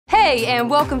Hey, and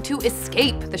welcome to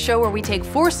Escape, the show where we take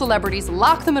 4 celebrities,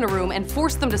 lock them in a room, and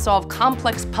force them to solve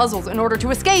complex puzzles in order to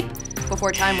escape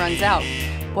before time runs out.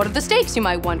 What are the stakes, you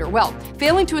might wonder? Well,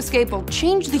 failing to escape will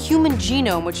change the human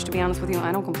genome, which, to be honest with you,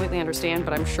 I don't completely understand,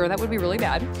 but I'm sure that would be really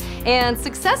bad. And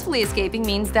successfully escaping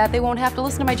means that they won't have to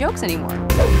listen to my jokes anymore.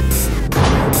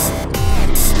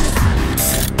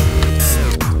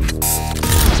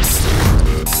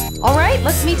 All right,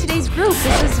 let's meet today's group.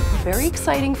 This is very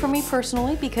exciting for me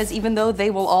personally because even though they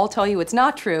will all tell you it's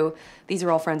not true, these are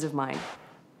all friends of mine.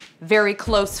 Very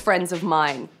close friends of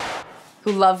mine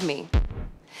who love me.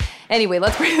 Anyway,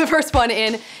 let's bring the first one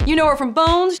in. You know her from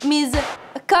Bones, Ms.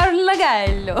 Carla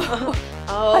Gallo.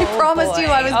 Oh, I promised you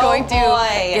I was going to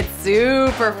get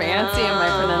super fancy in my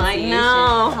I pronunciation.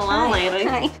 know. Hello, lady.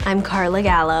 Hi. I'm Carla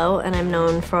Gallo, and I'm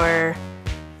known for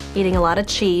eating a lot of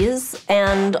cheese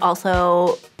and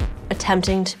also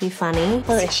attempting to be funny.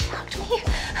 She hugged me.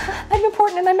 I'm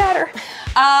important and I matter.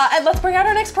 And let's bring out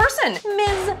our next person,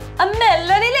 Ms.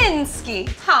 Melanie Lynskey.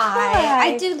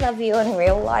 Hi. I do love you in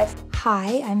real life.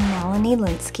 Hi, I'm Melanie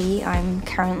Lynskey. I'm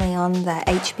currently on the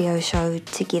HBO show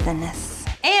Togetherness.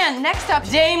 And next up,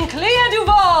 Dame Clea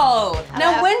Duvall.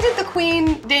 Now, when did the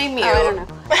Queen dame you? I don't know.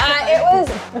 It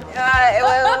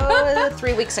was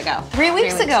 3 weeks ago. 3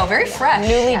 weeks ago, very fresh.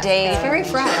 Newly dated. It's very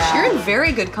fresh. You're in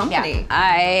very good company.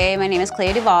 Yeah. My name is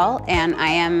Clea Duvall, and I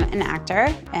am an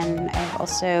actor, and I've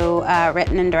also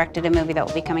written and directed a movie that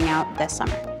will be coming out this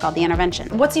summer called The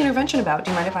Intervention. What's The Intervention about?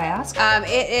 Do you mind if I ask?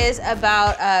 It is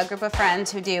about a group of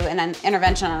friends who do an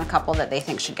intervention on a couple that they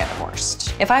think should get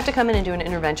divorced. If I have to come in and do an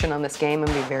intervention on this game, I'm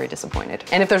gonna be very disappointed.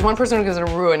 And if there's one person who's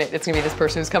gonna ruin it, it's gonna be this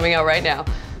person who's coming out right now.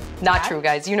 Not true,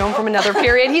 guys. You know him from another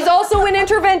period. He's also in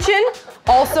Intervention.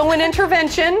 Also in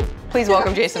Intervention. Please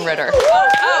welcome Jason Ritter. He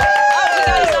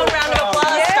got his own round of applause.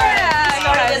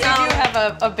 You do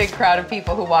have a big crowd of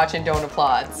people who watch and don't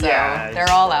applaud. So Yeah.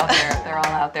 they're all out there. They're all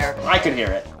out there. I could hear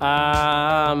it.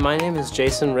 My name is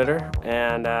Jason Ritter,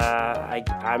 and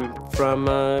I'm from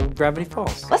Gravity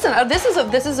Falls. Listen, this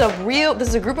is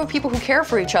a group of people who care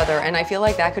for each other, and I feel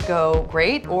like that could go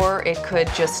great, or it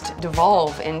could just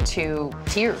devolve into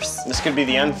tears. This could be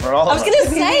the end for all of us.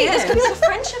 say, this could be like a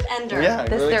friendship ender. Yeah,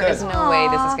 it really There could. is no way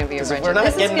this is gonna be a If friendship. we're not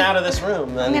This is getting gonna- out of this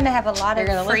room, then. I'm gonna have a lot You're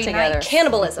gonna of live free together. nights.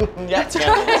 Cannibalism. Yeah,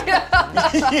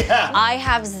 yeah. I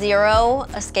have 0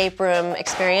 escape room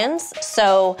experience,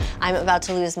 so I'm about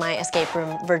to lose my escape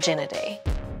room virginity.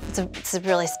 It's a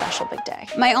really special big day.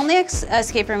 My only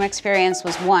escape room experience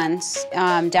was once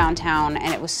downtown,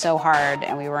 and it was so hard,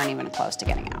 and we weren't even close to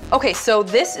getting out. Okay, so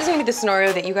this is gonna be the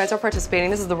scenario that you guys are participating.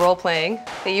 This is the role playing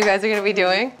that you guys are gonna be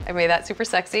doing. I made that super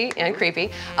sexy and creepy.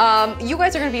 You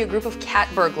guys are gonna be a group of cat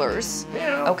burglars.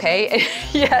 Okay,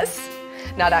 yes.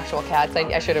 Not actual cats,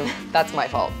 I should have, that's my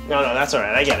fault. No, that's all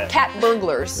right. I get it. Cat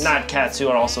burglars. Not cats who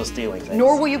are also stealing things.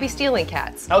 Nor will you be stealing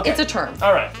cats. Okay. It's a term.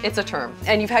 All right. It's a term.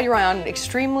 And you've had your eye on an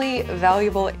extremely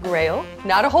valuable grail.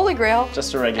 Not a holy grail.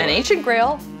 Just a regular. An ancient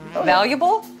grail.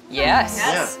 Valuable? Yes.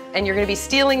 Yes. And you're gonna be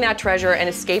stealing that treasure and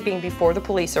escaping before the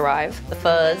police arrive. The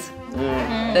fuzz.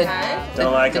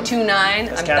 Don't like The them. 2-9.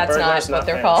 Those cat That's burglars, not what not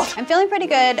they're fans. called. I'm feeling pretty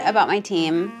good about my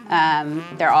team.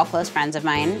 They're all close friends of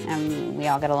mine, and we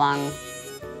all get along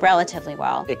relatively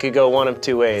well. It could go one of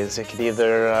 2 ways. It could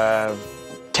either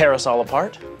tear us all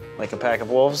apart, like a pack of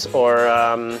wolves,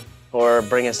 or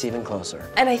bring us even closer.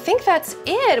 And I think that's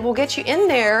it. We'll get you in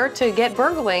there to get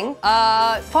burgling.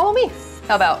 Follow me.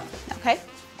 How about? Okay.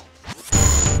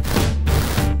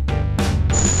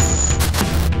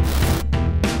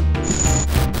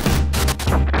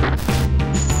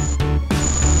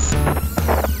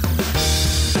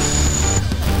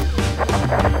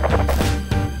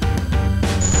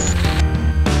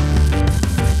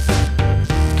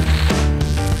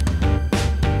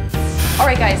 All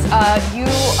right, guys, you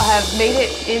have made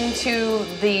it into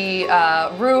the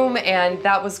room, and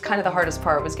that was kind of the hardest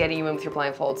part, was getting you in with your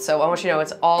blindfold. So I want you to know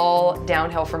it's all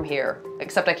downhill from here,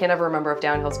 except I can't ever remember if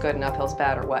downhill's good and uphill's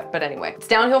bad or what. But anyway, it's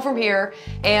downhill from here,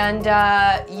 and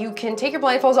you can take your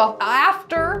blindfolds off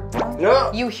after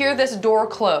you hear this door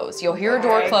close. You'll hear a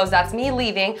door close. That's me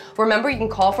leaving. Remember, you can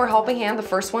call for a helping hand. The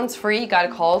first one's free. You got to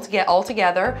call to get all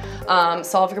together,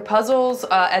 solve your puzzles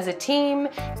as a team,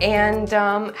 and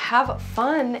have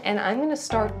fun. And I'm gonna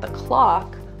start the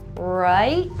clock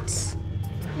right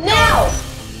now.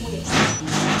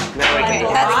 Now we can.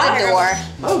 That's the door.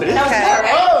 Oh, it is.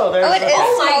 Oh, there's it is.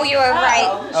 Oh, you were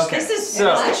right. Okay, so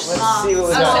let's see what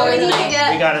we got. So we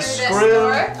We got a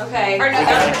screw. Okay. We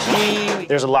got a key.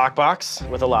 There's a lockbox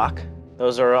with a lock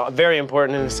Those are very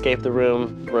important in escape the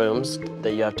rooms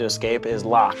that you have to escape is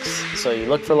locks. So you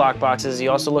look for lock boxes. You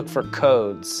also look for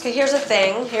codes. Okay, here's a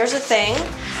thing. XIV.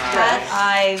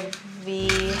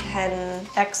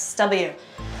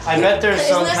 I bet there's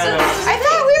some kind of... I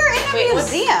thought we were in a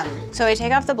museum. So I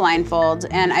take off the blindfold,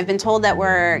 and I've been told that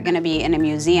we're gonna be in a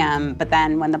museum, but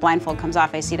then when the blindfold comes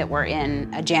off, I see that we're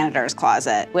in a janitor's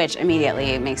closet, which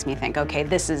immediately makes me think, okay,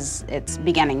 it's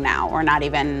beginning now. We're not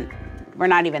even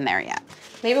there yet.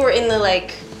 Maybe we're in the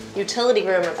like utility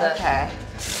room of the... Okay.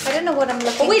 I don't know what I'm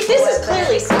looking for. Oh wait, this is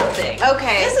clearly something.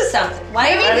 Okay. This is something.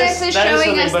 Why Maybe this is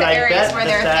showing us the areas where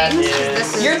there are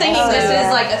things. You're thinking this is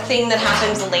like a thing that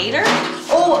happens later?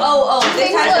 Oh,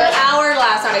 this has an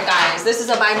hourglass on it, guys. This is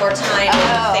a buy more time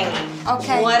thingy.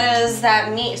 Okay. What does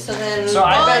that mean? So then... So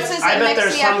I bet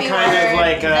there's some kind of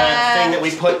like thing that we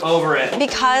put over it.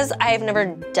 Because I've never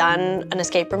done an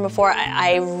escape room before,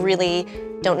 I really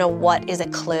don't know what is a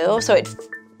clue. So it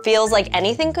feels like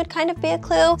anything could kind of be a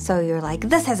clue. So you're like,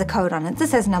 this has a code on it,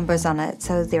 this has numbers on it.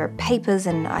 So there are papers,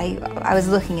 and I was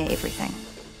looking at everything.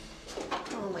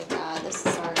 Oh my God, this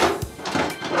is hard.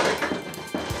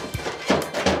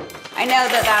 I know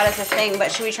that is a thing,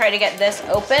 but should we try to get this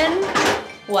open?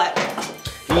 What?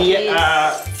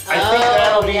 Yeah, I think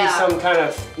that'll be some kind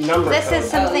of number This code. is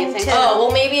something to... Oh,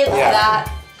 well maybe it's that.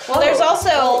 Well, there's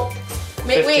also...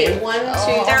 Wait, 15? 1, 2,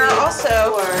 There are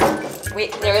also...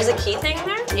 Wait, there is a key thing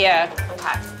there? Yeah.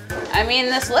 Okay. I mean,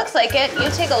 this looks like it. You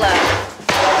take a look.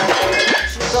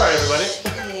 Sorry, everybody.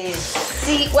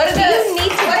 See, do you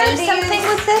need to do something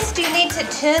with this? Do you need to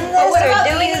turn this or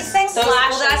do anything?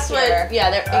 Well, that's here? what,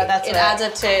 yeah, that's it what- adds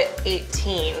up to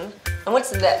 18. And what's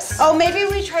this? Oh, maybe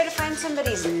we try to find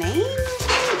somebody's name?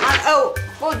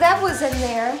 Well, that was in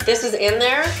there. This is in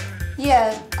there?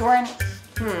 Yeah,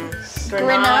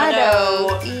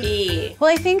 Granado E. Well,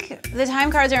 I think the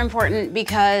time cards are important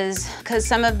because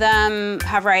some of them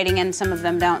have writing and some of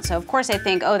them don't. So of course I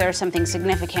think, oh, there's something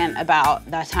significant about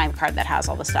the time card that has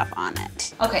all the stuff on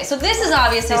it. Okay, so this is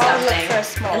obviously So I'll look something. for a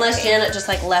small Unless thing. Janet just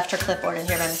like left her clipboard in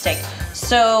here by mistake.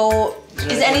 So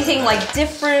is anything like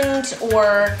different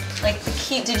or like the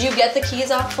key? Did you get the keys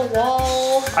off the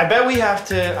wall? I bet we have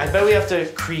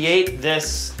to create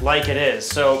this like it is.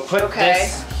 So put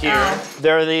this here.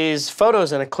 There are these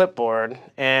photos in a clipboard,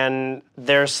 and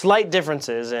there are slight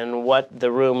differences in what the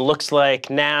room looks like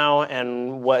now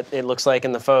and what it looks like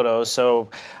in the photos. So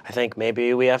I think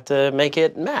maybe we have to make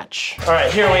it match. All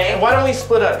right, here, wait. Why don't we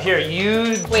split up? Here,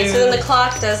 you do Wait, so then the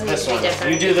clock does need this to be one.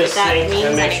 different. You do this if that thing means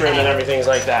and make sure that anything. everything's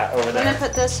like that over I'm there. gonna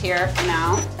put this here for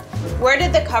now. Where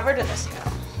did the cover to this go?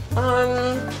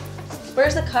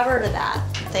 Where's the cover to that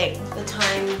thing? The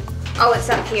time. Oh, it's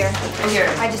up here. Oh, here.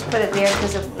 I just put it there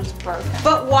because it was broken.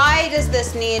 But why does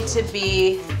this need to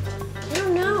be I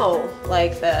don't know.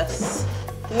 like this?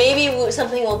 Maybe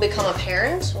something will become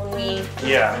apparent when we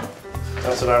Yeah,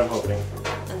 that's what I'm hoping.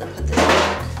 and then put this.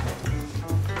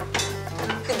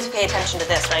 You could pay attention to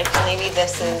this, right? So maybe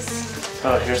this is.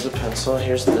 Oh, here's the pencil.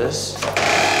 Here's this.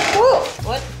 Woo!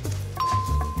 What?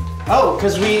 Oh,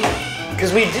 because we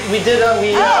did it.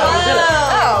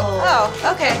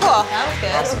 Oh, okay, cool.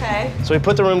 That was good. Okay. So we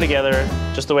put the room together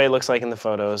just the way it looks like in the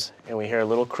photos, and we hear a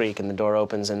little creak and the door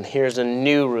opens, and here's a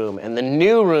new room, and the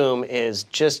new room is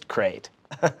just great.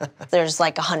 There's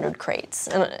like 100 crates,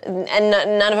 and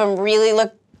none of them really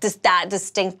look that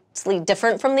distinctly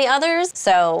different from the others.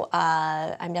 So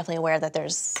I'm definitely aware that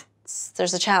there's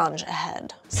a challenge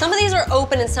ahead. Some of these are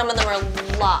open and some of them are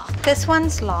locked. This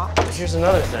one's locked. Here's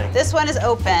another thing. This one is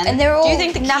open. And they're all Do you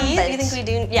think the numbers. keys? Do you think we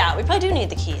do? Yeah, we probably do need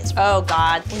the keys. Oh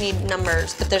God, we need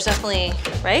numbers, but there's definitely,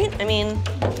 right? I mean,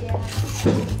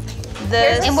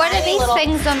 And what are these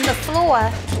things on the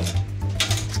floor?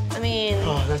 I mean,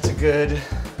 Oh, that's a good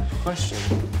question.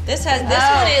 this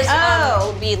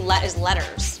one is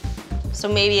letters. So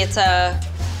maybe it's a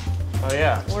Oh,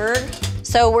 yeah. word.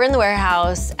 So we're in the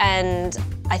warehouse, and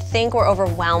I think we're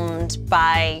overwhelmed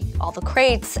by all the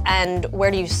crates. And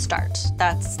where do you start?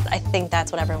 I think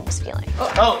that's what everyone was feeling.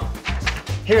 Oh,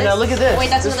 here, now look at this. Wait,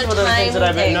 that's this is another one of the things that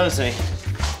I've been time noticing.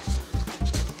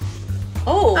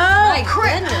 Oh, my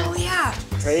crap. goodness. Oh, yeah.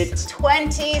 Crate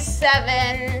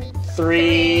 27,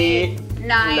 3,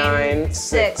 9, 9,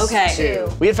 6, Okay. 2.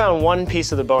 We had found one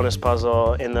piece of the bonus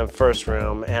puzzle in the first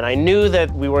room, and I knew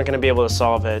that we weren't going to be able to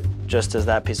solve it just as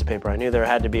that piece of paper. I knew there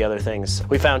had to be other things.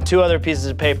 We found 2 other pieces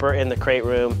of paper in the crate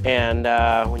room, and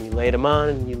when you laid them on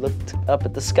and you looked up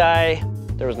at the sky,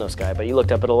 there was no sky, but you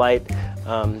looked up at a light,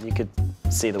 you could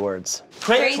see the words.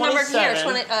 Crate number here,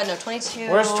 27.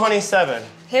 22. Where's 27?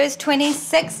 Here's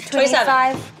 26, 27.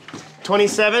 25.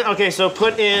 27? Okay, so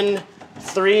put in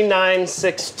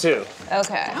 3962.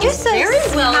 Okay. You're so very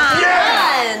well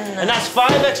done. And that's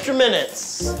 5 extra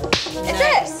minutes. Is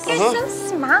it? You're so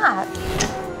smart.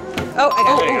 Oh, I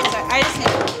got There you it. go. Sorry, I just need,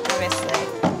 obviously.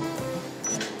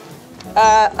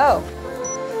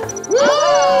 That's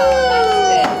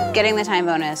good. Getting the time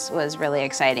bonus was really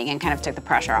exciting and kind of took the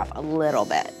pressure off a little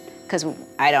bit. Because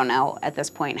I don't know at this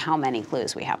point how many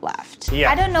clues we have left. Yeah.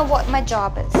 I don't know what my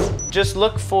job is. Just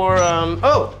look for,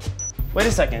 oh, wait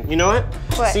a second. You know what?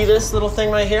 What? See this little thing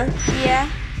right here? Yeah.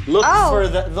 Look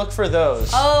for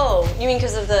those. Oh, you mean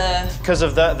because of the... Because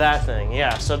of that thing,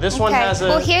 yeah. So this one has a...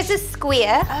 Well, here's a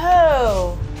square.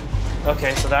 Oh.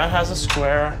 Okay, so that has a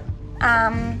square.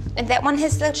 And that one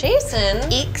has the Jason.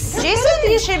 X.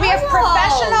 Jason, you should be a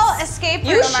professional escape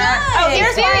roomer. should. Oh,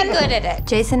 here's very one. good at it.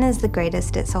 Jason is the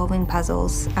greatest at solving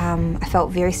puzzles. I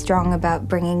felt very strong about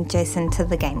bringing Jason to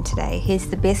the game today. He's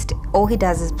the best. All he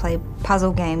does is play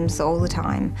puzzle games all the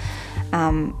time.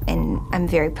 And I'm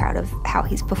very proud of how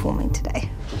he's performing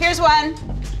today. Here's one.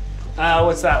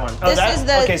 What's that one? Oh, This is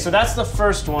the- Okay, so that's the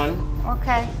first one.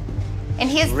 Okay. And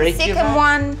here's the Reykjavik? second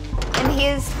one. And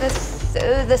here's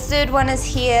the third one is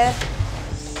here.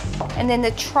 And then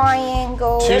the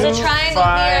triangle. There's a triangle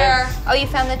 5. here. Oh, you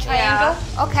found the triangle?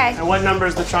 Okay. And what number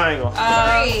is the triangle?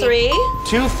 3.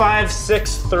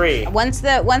 2563. Once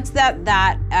that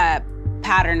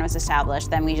pattern was established,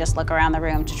 then we just look around the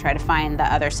room to try to find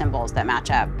the other symbols that match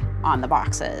up on the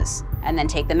boxes, and then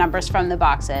take the numbers from the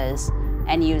boxes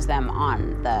and use them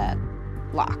on the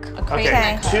lock.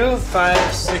 Okay,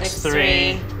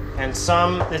 2563. And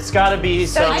it's gotta be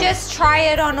So some. just try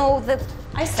it on all the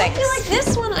I still feel like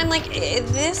this one, I'm like,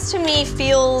 this to me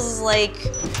feels like,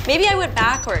 maybe I went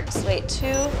backwards. Wait,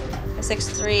 2, 6,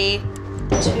 3,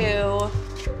 2,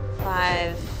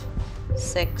 5,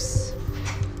 6,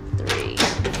 3.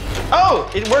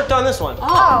 Oh, it worked on this one.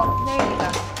 Oh, there you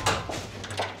go.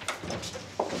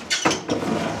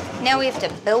 Now we have to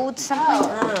build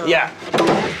something. Yeah.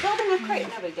 Building a crate,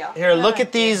 no big deal. Here, look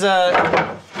at these.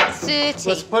 30.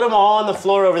 Let's put them all on the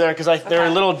floor over there because there are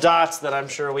little dots that I'm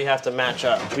sure we have to match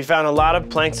up. We found a lot of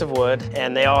planks of wood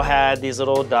and they all had these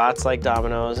little dots like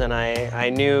dominoes, and I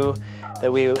knew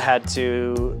that we had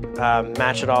to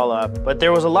match it all up, but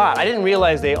there was a lot. I didn't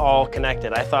realize they all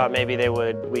connected. I thought maybe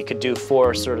we could do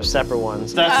 4 sort of separate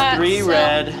ones. That's 3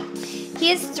 red.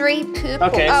 Here's 3 purple.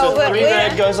 Okay, so 3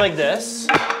 red goes like this.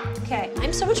 Okay.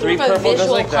 I'm so much 3 more of a purple goes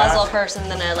visual like that. puzzle person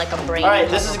than a brain All right,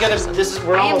 puzzle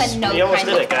we almost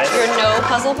did it, guys. You're no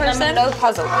puzzle person? No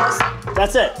puzzle person.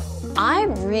 That's it. I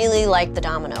really like the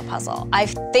domino puzzle. I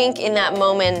think in that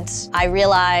moment, I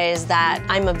realized that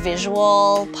I'm a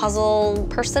visual puzzle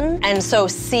person. And so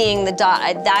seeing the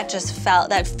dot,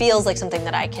 that feels like something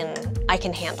that I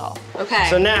can handle. Okay.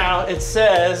 So now it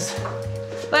says,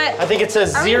 But I think it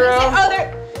says 0,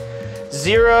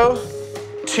 0,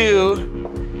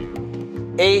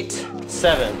 2, 8,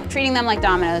 7. treating them like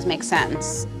dominoes makes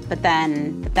sense. But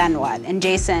then what? And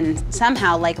Jason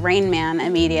somehow, like Rain Man,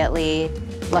 immediately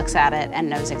looks at it and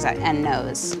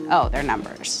knows. Oh, they're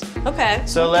numbers. Okay.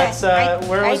 So let's.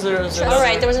 Where was there? All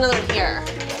right, there was another one here.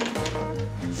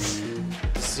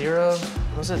 0.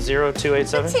 Was it 0, 2, 8,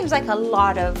 7? That seems like a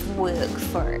lot of work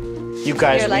for it. You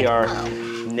guys, You're we like, are oh.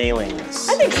 nailing this.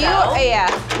 I think so. Yeah.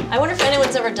 I wonder if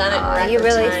anyone's ever done it in record You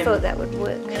really time. thought that would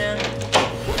work. You know?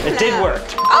 It did work.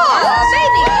 Oh,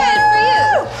 baby, good for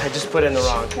you. I just put in the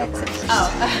wrong. Oh.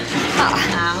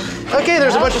 Okay,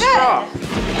 there's a bunch of straw.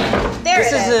 There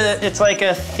This is it's like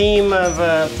a theme of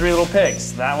 3 Little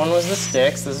Pigs. That one was the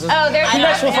sticks. This is. Oh, there's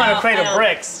Next we'll find a crate of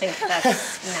bricks. I think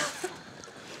that's,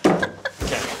 no.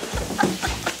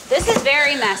 This is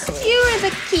very messy. You are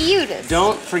the cutest.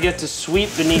 Don't forget to sweep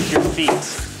beneath your feet.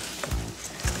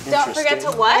 Don't forget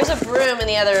to what? There's a broom in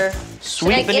the other.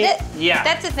 Sweep Did I beneath. get it? Yeah.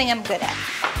 That's the thing I'm good at.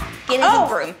 Getting Oh, the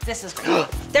broom. this is cool.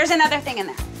 There's another thing in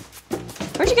there.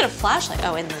 Where'd you get a flashlight?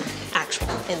 Oh, in the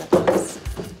box.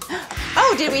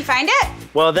 Oh, did we find it?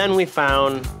 Well, then we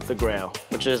found the Grail,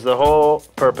 which is the whole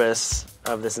purpose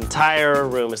of this entire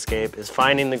room escape is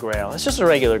finding the Grail. It's just a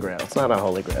regular Grail. It's not a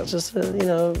holy Grail. It's just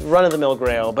a, run-of-the-mill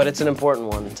Grail, but it's an important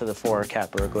one to the 4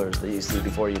 cat burglars that you see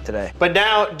before you today. But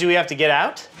now, do we have to get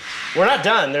out? We're not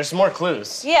done. There's more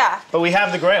clues. Yeah. But we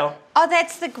have the Grail. Oh,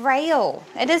 that's the Grail.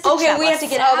 It is the Okay, we have to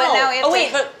get out. but now we have oh, to-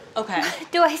 wait, but, okay.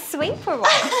 Do I sweep or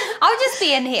what? I'll just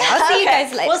be in here. I'll see you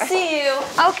guys later. We'll see you.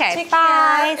 Okay, Take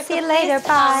bye. care. See you later.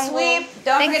 Bye. Sweep.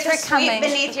 Don't Thanks forget to for sweep coming.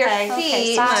 beneath your Okay,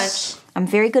 feet. so much. I'm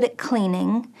very good at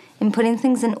cleaning and putting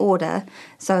things in order,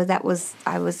 so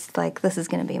I was like, this is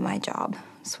gonna be my job.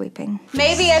 sweeping.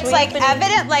 Maybe it's like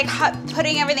evident, like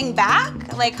putting everything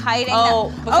back, like hiding.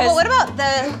 Oh, but what about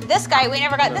this guy? We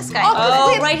never got this guy.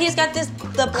 Oh, right, he's got the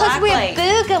black Because we're light.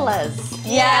 burglars.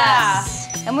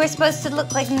 Yes. And we're supposed to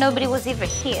look like nobody was ever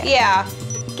here. Yeah.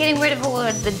 Getting rid of all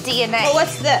of the DNA. Well,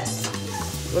 what's this?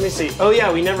 Let me see. Oh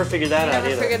yeah, we never figured that out Never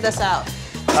either. figured this out.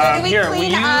 So do we Here, will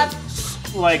clean you up?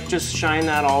 like just shine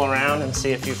that all around and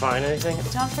see if you find anything?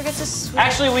 Don't forget to sweep.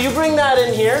 Actually, will you bring that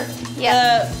in here?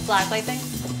 Yeah. The black light thing?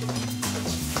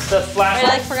 The I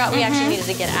flashlight? forgot we actually needed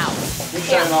to get out. You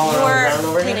shine it all around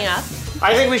over Cleaning here. up.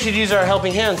 I think we should use our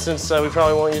helping hand since we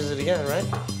probably won't use it again, right?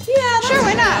 Yeah, sure,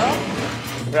 why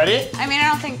not? Ready? I mean, I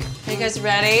don't think. Are you guys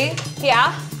ready?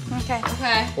 Yeah. Okay.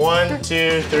 Okay. 1,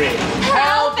 2, 3.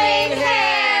 Helping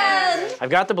hand! I've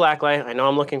got the black light. I know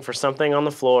I'm looking for something on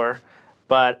the floor,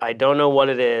 but I don't know what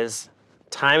it is.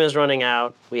 Time is running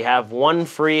out. We have one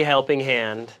free helping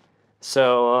hand,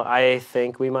 so I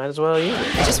think we might as well use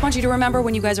it. I just want you to remember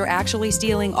when you guys are actually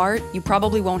stealing art, you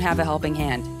probably won't have a helping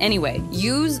hand. Anyway,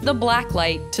 use the black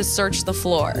light to search the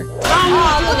floor. Oh,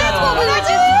 well, that's what we were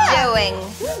Doing.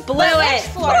 Blew it.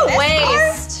 What a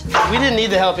waste. We didn't need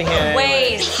the helping hand.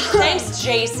 anyway. Waste. Thanks,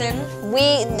 Jason.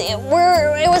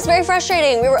 It was very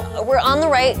frustrating. We're on the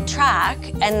right track,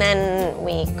 and then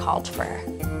we called for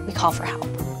help,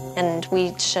 and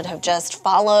we should have just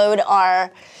followed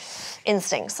our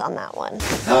instincts on that one.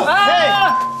 Hey!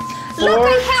 4,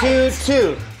 2,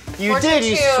 2. You 4, 2,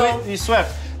 did. 2. You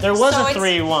swept. There was So a it's-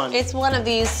 3-1. It's one of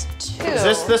these two.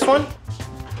 Is this one?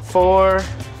 4,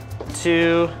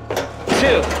 2,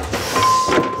 2.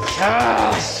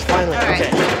 Ah, finally.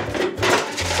 Okay.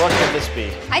 What could this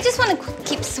be? I just want to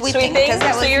keep sweeping because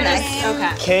that was so you're nice. just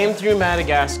okay. Came through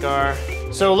Madagascar.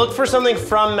 So look for something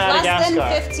from Less Madagascar.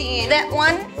 than 15. That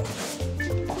one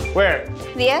Where?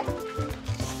 there.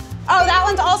 Oh, that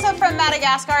one's also from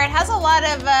Madagascar. It has a lot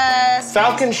of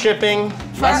Falcon shipping.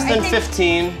 Less I than think-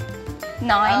 15.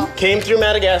 9. Came through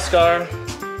Madagascar.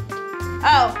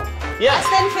 Oh, Yeah. less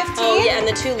than 15. Oh yeah, and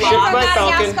the two Shipped locks. by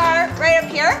Falcon. Madagascar, right up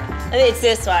here. It's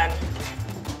this one.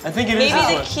 I think it is Maybe this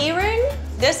the one. key ring?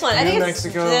 This one. I think New it's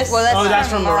Mexico. this. Well, that's, Oh, that's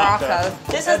from Morocco.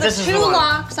 This has This the is two the one.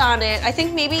 locks on it. I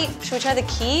think maybe, should we try the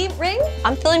key ring?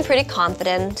 I'm feeling pretty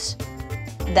confident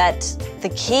that the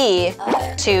key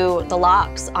to the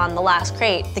locks on the last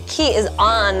crate, the key is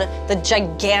on the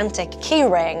gigantic key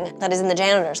ring that is in the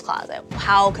janitor's closet.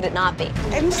 How could it not be?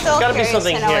 I'm still Gotta be curious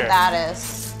something to know here. what that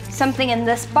is. Something in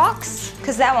this box?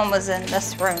 Because that one was in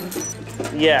this room.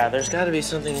 Yeah, there's got to be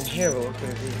something in here, but what could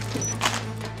it be?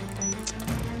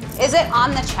 Is it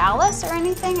on the chalice or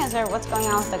anything? Is there what's going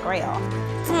on with the grail?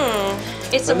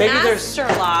 It's But a maybe there's- master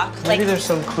lock. Maybe there's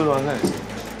some clue on this.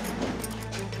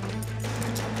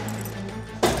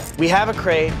 We have a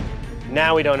crate.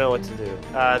 Now we don't know what to do.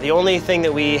 The only thing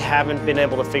that we haven't been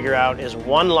able to figure out is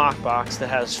one lockbox that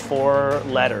has 4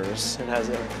 letters. It has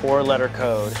a 4-letter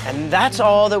code. And that's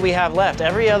all that we have left.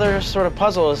 Every other sort of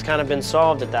puzzle has kind of been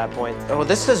solved at that point. Oh,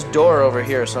 this says door over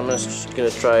here, so I'm just gonna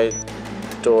try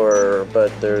door,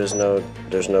 but there's no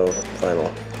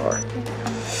final R.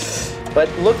 But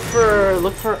look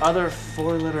for other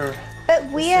 4-letter. But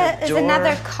where is door.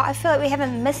 another card? I feel like we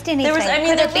haven't missed anything. There was, I mean,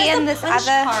 Could there it be was in the this punch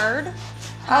other? card.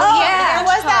 Oh, yeah. there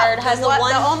was that. Card has the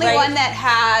one only right- one that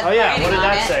had. Oh yeah, writing what did on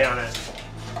that it. say on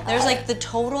it? There's like the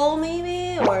total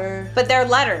maybe, or But they're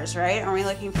letters, right? Are we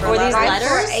looking for Or these letters? 5,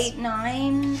 4, letters? 8,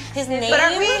 9. his name. But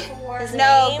are we? His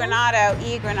No, name?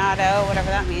 Granado, Granado, whatever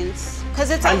that means.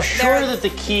 Because it's. I'm a, sure they're- that the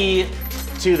key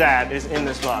to that is in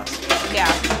this box.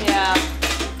 Yeah. Yeah.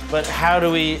 But how do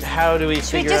we Should we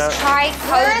figure just out? try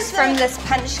Where codes is from the- this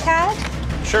punch card?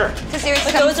 Sure. Because there's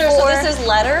But some those are, so 4. this is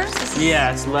letters? This is-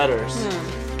 Yeah, it's letters.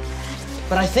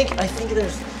 But I think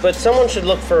there's. But someone should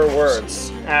look for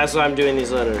words as I'm doing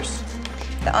these letters.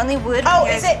 The only word. Oh,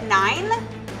 here is it 9?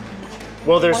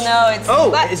 Well, there's. Well, no, it's- Oh,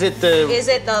 What? is it the? Is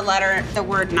it the letter, the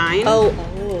word 9? Oh.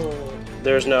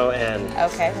 There's no N.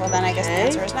 Okay, well then I guess the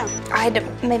answer is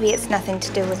no. Maybe it's nothing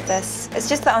to do with this. It's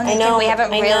just the only I know, thing we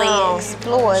haven't I really know.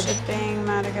 explored. Shipping,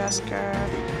 Madagascar.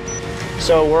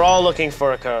 So we're all looking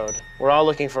for a code. We're all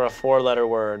looking for a 4-letter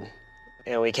word,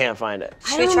 and we can't find it.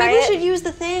 I don't know, try maybe it? we should use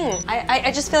the thing.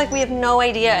 I just feel like we have no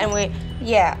idea and we...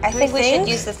 Yeah, I think we should think?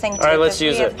 use the thing too. All right, let's 'cause we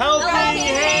use it. have- Helping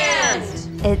hand!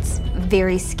 It's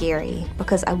very scary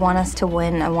because I want us to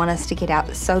win. I want us to get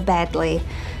out so badly.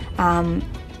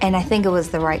 And I think it was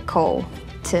the right call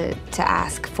to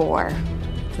ask for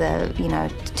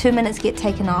the, 2 minutes get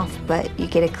taken off, but you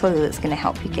get a clue that's gonna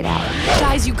help you get out.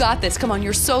 Guys, you got this. Come on,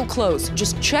 you're so close.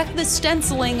 Just check the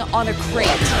stenciling on a crate.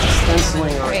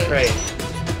 Stenciling on a crate.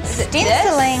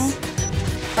 Stenciling.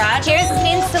 Fragile. Here's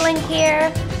stenciling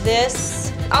here.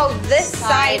 This Oh, this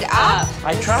side up.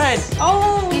 I tried.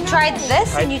 Oh, you tried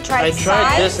this and you tried I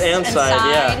tried this and side,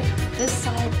 yeah. This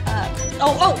side up.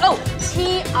 Oh.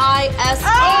 T-I-S-A.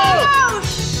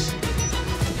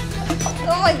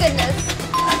 Oh my goodness.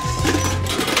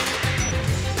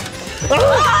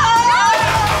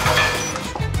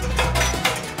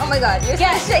 Oh my God, you're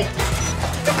gonna shake.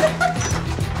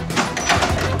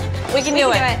 We can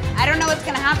do it. I don't know what's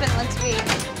gonna happen once we...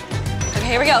 Okay,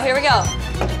 here we go.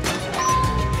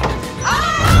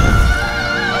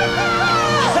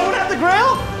 Someone at the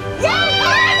grill?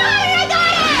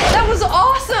 That was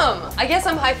awesome! I guess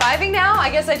I'm high-fiving now? I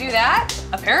guess I do that?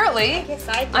 Apparently. I guess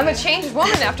I do. I'm a changed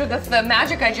woman after the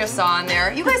magic I just saw in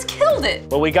there. You guys killed it!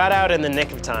 Well, we got out in the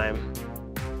nick of time.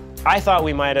 I thought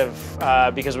we might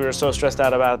have, because we were so stressed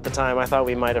out about it at the time, I thought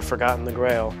we might have forgotten the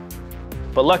grail.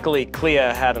 But luckily, Clea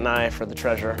had an eye for the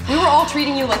treasure. We were all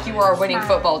treating you like you were our winning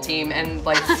football team and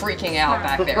like freaking out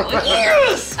back there. Like,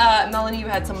 yes! Melanie, you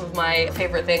had some of my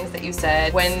favorite things that you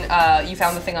said. When you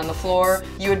found the thing on the floor,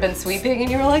 you had been sweeping and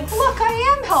you were like, look,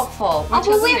 I am helpful. Which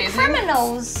was we're amazing.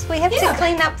 criminals. We have to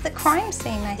clean up the crime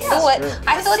scene, I thought.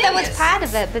 I thought that was part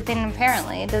of it, but then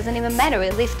apparently it doesn't even matter.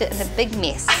 We left it in a big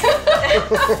mess.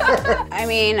 I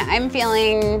mean, I'm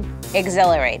feeling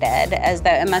exhilarated, as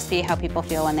though it must be how people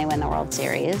feel when they win the World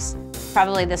Series.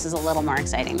 Probably this is a little more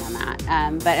exciting than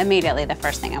that. But immediately the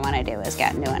first thing I want to do is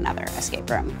get into another escape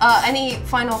room. Any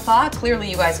final thoughts? Clearly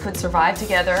you guys could survive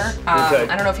together. I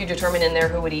don't know if you determined in there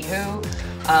who would eat who.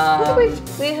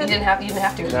 You didn't have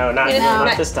to. No, not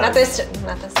this time. Not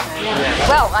this time. Yeah.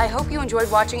 Well, I hope you enjoyed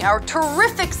watching our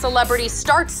terrific celebrities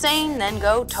start sane, then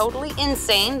go totally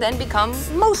insane, then become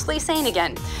mostly sane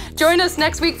again. Join us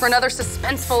next week for another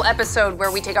suspenseful episode where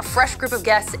we take a fresh group of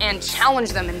guests and challenge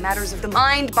them in matters of the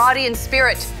mind, body, and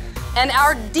spirit. And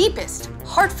our deepest,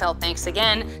 heartfelt thanks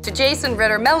again to Jason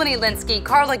Ritter, Melanie Lynskey,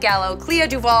 Carla Gallo, Clea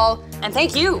Duvall, and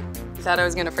thank you. You thought I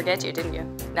was gonna forget you, didn't you?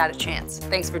 Not a chance.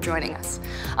 Thanks for joining us.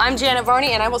 I'm Janet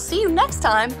Varney, and I will see you next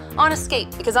time on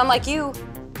Escape, because unlike you,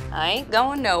 I ain't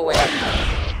going nowhere.